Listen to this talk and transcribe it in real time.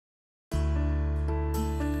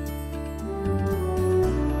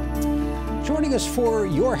Joining us for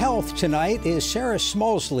Your Health tonight is Sarah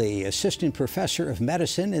Schmalzle, Assistant Professor of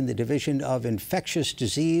Medicine in the Division of Infectious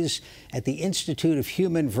Disease at the Institute of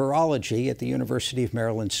Human Virology at the University of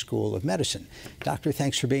Maryland School of Medicine. Doctor,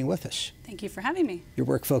 thanks for being with us. Thank you for having me. Your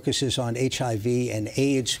work focuses on HIV and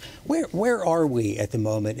AIDS. Where are we at the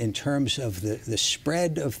moment in terms of the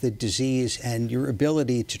spread of the disease and your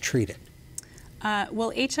ability to treat it?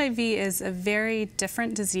 Well, HIV is a very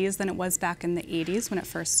different disease than it was back in the 80s when it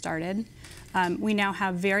first started. We now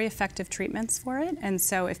have very effective treatments for it, and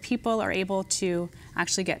so if people are able to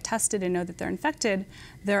actually get tested and know that they're infected,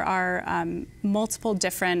 there are multiple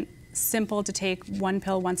different simple to take one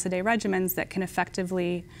pill once a day regimens that can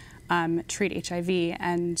effectively treat HIV,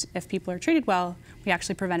 and if people are treated well, we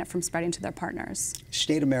actually prevent it from spreading to their partners.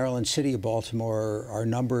 State of Maryland, City of Baltimore, our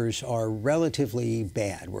numbers are relatively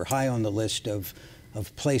bad. We're high on the list of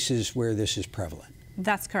places where this is prevalent.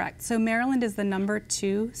 That's correct. So Maryland is the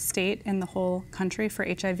 #2 state in the whole country for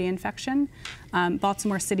HIV infection.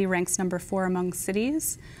 Baltimore City ranks #4 among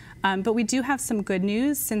cities. But we do have some good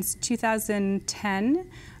news. Since 2010,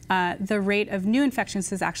 the rate of new infections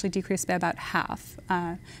has actually decreased by about half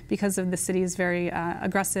because of the city's very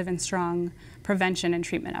aggressive and strong prevention and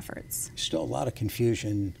treatment efforts. Still a lot of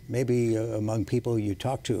confusion, maybe among people you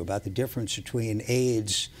talk to, about the difference between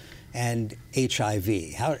AIDS and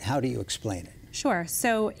HIV. How do you explain it? Sure.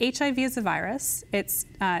 So HIV is a virus. It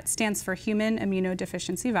stands for Human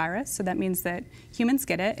Immunodeficiency Virus. So that means that humans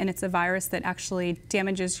get it, and it's a virus that actually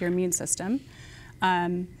damages your immune system.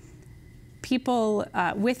 People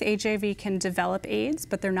with HIV can develop AIDS,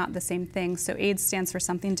 but they're not the same thing. So AIDS stands for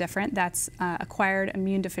something different. That's acquired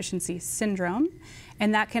immune deficiency syndrome.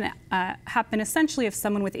 And that can happen essentially if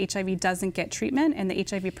someone with HIV doesn't get treatment and the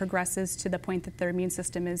HIV progresses to the point that their immune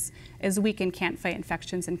system is weak and can't fight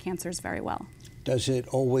infections and cancers very well. Does it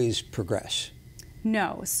always progress?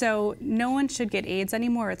 No. So no one should get AIDS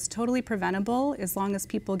anymore. It's totally preventable as long as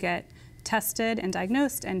people get tested and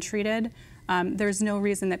diagnosed and treated. There's no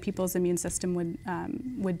reason that people's immune system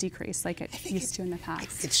would decrease like it used to in the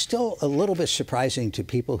past. It's still a little bit surprising to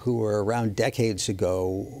people who were around decades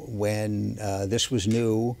ago when this was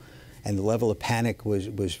new and the level of panic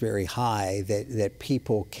was very high, that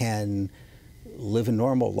people can live a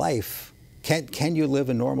normal life. Can you live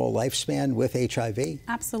a normal lifespan with HIV?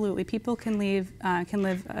 Absolutely. People can live a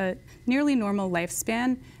nearly normal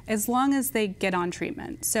lifespan as long as they get on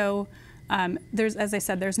treatment. So as I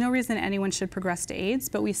said, there's no reason anyone should progress to AIDS,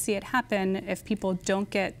 but we see it happen if people don't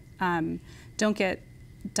get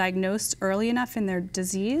diagnosed early enough in their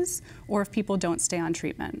disease, or if people don't stay on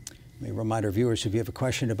treatment. Let me remind our viewers, if you have a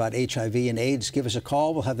question about HIV and AIDS, give us a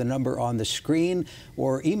call. We'll have the number on the screen,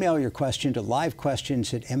 or email your question to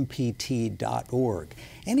livequestions@mpt.org.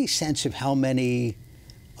 Any sense of how many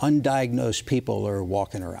undiagnosed people are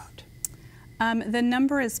walking around? The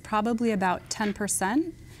number is probably about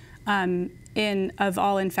 10%. Of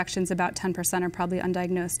all infections, about 10% are probably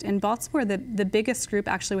undiagnosed. In Baltimore, the biggest group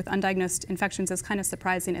actually with undiagnosed infections is kind of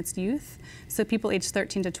surprising. It's youth. So people aged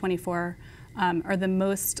 13 to 24 are the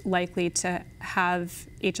most likely to have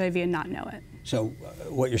HIV and not know it. So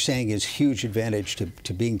what you're saying is huge advantage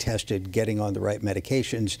to being tested, getting on the right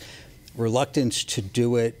medications. Reluctance to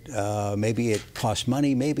do it, maybe it costs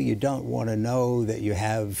money, maybe you don't want to know that you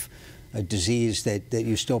have a disease that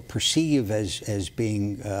you still perceive as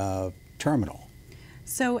being terminal.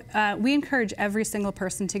 So we encourage every single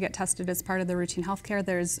person to get tested as part of their routine health care.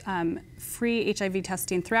 There's free HIV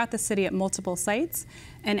testing throughout the city at multiple sites,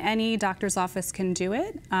 and any doctor's office can do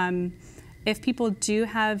it. If people do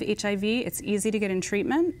have HIV, it's easy to get in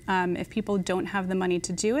treatment. If people don't have the money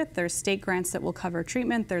to do it, there's state grants that will cover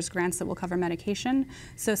treatment, there's grants that will cover medication.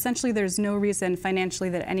 So essentially there's no reason financially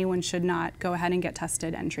that anyone should not go ahead and get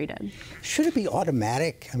tested and treated. Should it be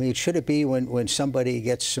automatic? I mean, should it be when somebody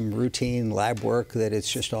gets some routine lab work that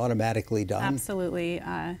it's just automatically done? Absolutely.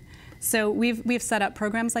 So we've set up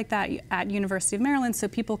programs like that at University of Maryland, so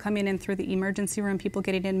people coming in through the emergency room, people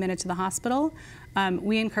getting admitted to the hospital.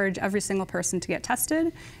 We encourage every single person to get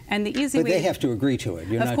tested, and the easy way— But they have to agree to it.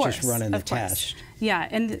 You're not just running the test. Yeah,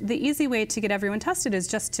 and the easy way to get everyone tested is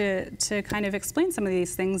just to kind of explain some of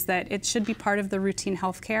these things, that it should be part of the routine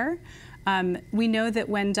health care. We know that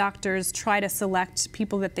when doctors try to select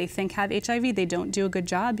people that they think have HIV, they don't do a good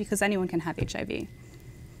job because anyone can have HIV.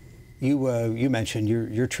 You mentioned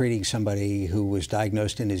you're treating somebody who was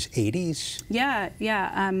diagnosed in his 80s? Yeah.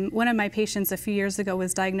 One of my patients a few years ago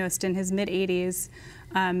was diagnosed in his mid-80s.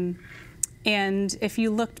 And if you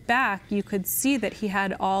looked back, you could see that he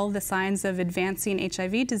had all the signs of advancing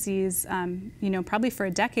HIV disease, probably for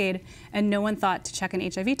a decade, and no one thought to check an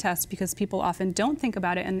HIV test because people often don't think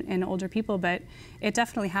about it in older people, but it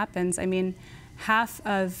definitely happens. I mean, half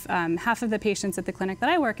of the patients at the clinic that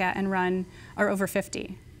I work at and run are over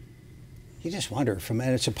 50. You just wonder, and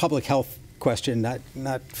it's a public health question,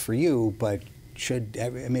 not for you, but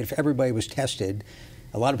if everybody was tested,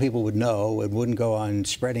 a lot of people would know and wouldn't go on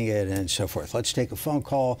spreading it and so forth. Let's take a phone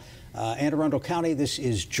call. Anne Arundel County, this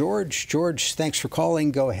is George. George, thanks for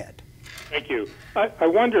calling. Go ahead. Thank you. I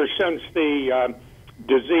wonder, since the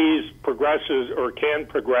disease progresses or can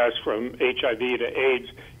progress from HIV to AIDS,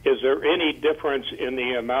 is there any difference in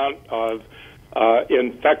the amount of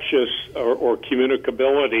infectious or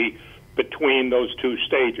communicability between those two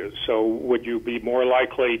stages? So would you be more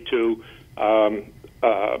likely to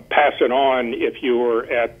pass it on if you were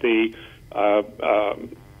at the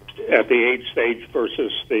AIDS stage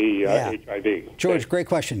versus the HIV? George, great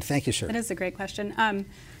question. Thank you, sir. That is a great question.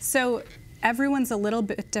 So everyone's a little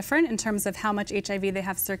bit different in terms of how much HIV they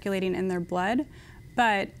have circulating in their blood,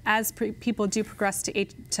 but as people do progress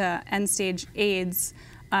to end-stage AIDS,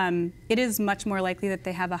 it is much more likely that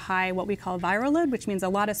they have a high, what we call viral load, which means a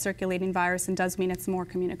lot of circulating virus and does mean it's more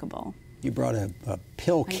communicable. You brought a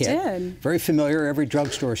pill kit. I did. Very familiar. Every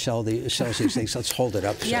drugstore sells these things. Let's hold it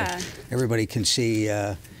up so everybody can see.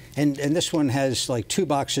 And this one has like 2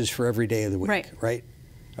 boxes for every day of the week, right?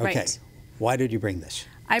 Okay. Right. Why did you bring this?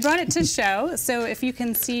 I brought it to show. So if you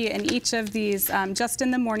can see in each of these, just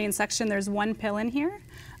in the morning section, there's 1 pill in here.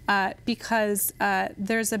 Because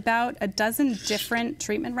there's about a dozen different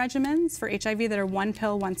treatment regimens for HIV that are 1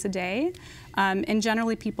 pill once a day. And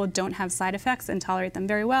generally people don't have side effects and tolerate them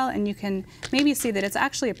very well. And you can maybe see that it's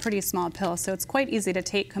actually a pretty small pill. So it's quite easy to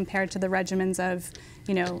take compared to the regimens of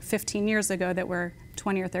 15 years ago that were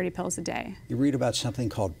 20 or 30 pills a day. You read about something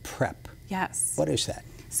called PrEP. Yes. What is that?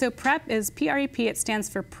 So PrEP is P-R-E-P, it stands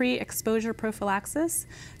for pre-exposure prophylaxis.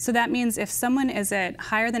 So that means if someone is at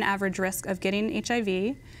higher than average risk of getting HIV,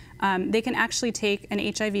 they can actually take an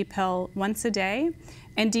HIV pill once a day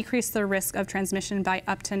and decrease their risk of transmission by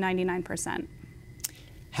up to 99%.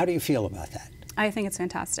 How do you feel about that? I think it's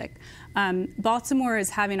fantastic. Baltimore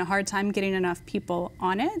is having a hard time getting enough people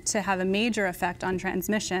on it to have a major effect on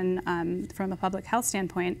transmission from a public health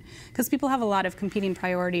standpoint, because people have a lot of competing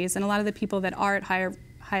priorities, and a lot of the people that are at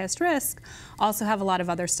highest risk also have a lot of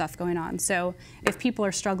other stuff going on. So if people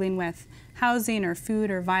are struggling with housing or food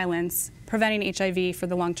or violence, preventing HIV for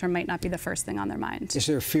the long term might not be the first thing on their mind. Is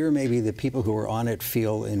there a fear maybe that people who are on it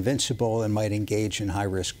feel invincible and might engage in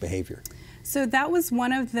high-risk behavior? So that was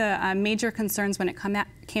one of the major concerns when it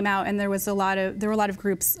came out, and there were a lot of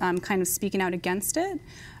groups kind of speaking out against it.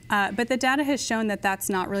 But the data has shown that that's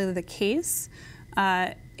not really the case.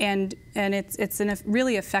 And it's a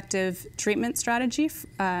really effective treatment strategy,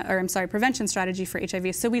 prevention strategy for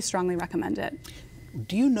HIV, so we strongly recommend it.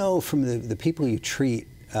 Do you know from the people you treat,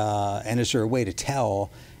 and is there a way to tell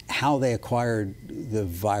how they acquired the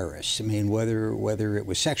virus? I mean, whether it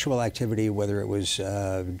was sexual activity, whether it was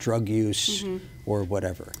drug use, or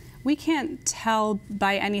whatever. We can't tell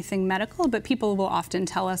by anything medical, but people will often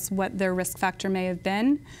tell us what their risk factor may have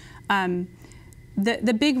been.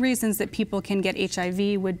 The big reasons that people can get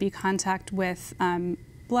HIV would be contact with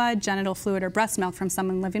blood, genital fluid, or breast milk from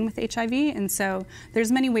someone living with HIV, and so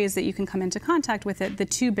there's many ways that you can come into contact with it, the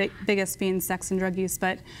 2 biggest being sex and drug use,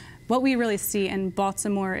 but what we really see in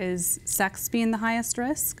Baltimore is sex being the highest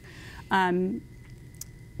risk,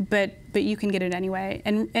 but you can get it anyway,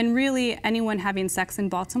 and really anyone having sex in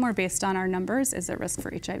Baltimore, based on our numbers, is at risk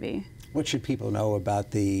for HIV. What should people know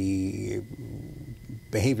about the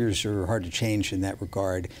behaviors are hard to change in that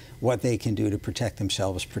regard, what they can do to protect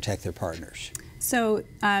themselves, protect their partners? So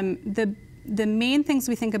the main things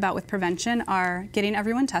we think about with prevention are getting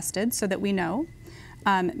everyone tested so that we know,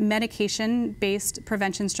 medication-based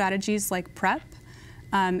prevention strategies like PrEP,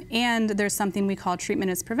 and there's something we call treatment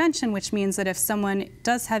as prevention, which means that if someone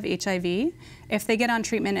does have HIV, if they get on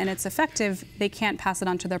treatment and it's effective, they can't pass it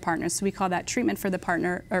on to their partner. So we call that treatment for the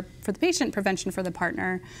partner, or for the patient, prevention for the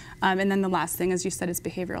partner. And then the last thing, as you said, is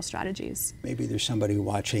behavioral strategies. Maybe there's somebody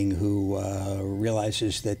watching who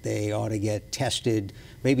realizes that they ought to get tested,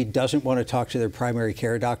 maybe doesn't want to talk to their primary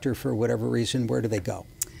care doctor for whatever reason. Where do they go?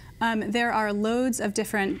 There are loads of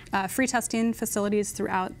different free testing facilities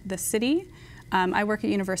throughout the city. I work at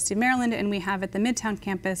University of Maryland, and we have at the Midtown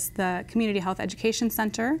campus the Community Health Education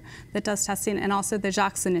Center that does testing, and also the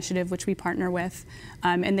JOCS Initiative, which we partner with,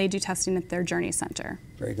 and they do testing at their Journey Center.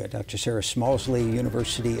 Very good. Dr. Sarah Schmalzle,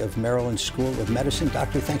 University of Maryland School of Medicine.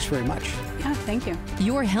 Doctor, thanks very much. Yeah, thank you.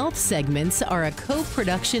 Your health segments are a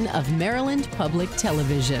co-production of Maryland Public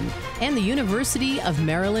Television and the University of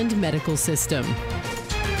Maryland Medical System.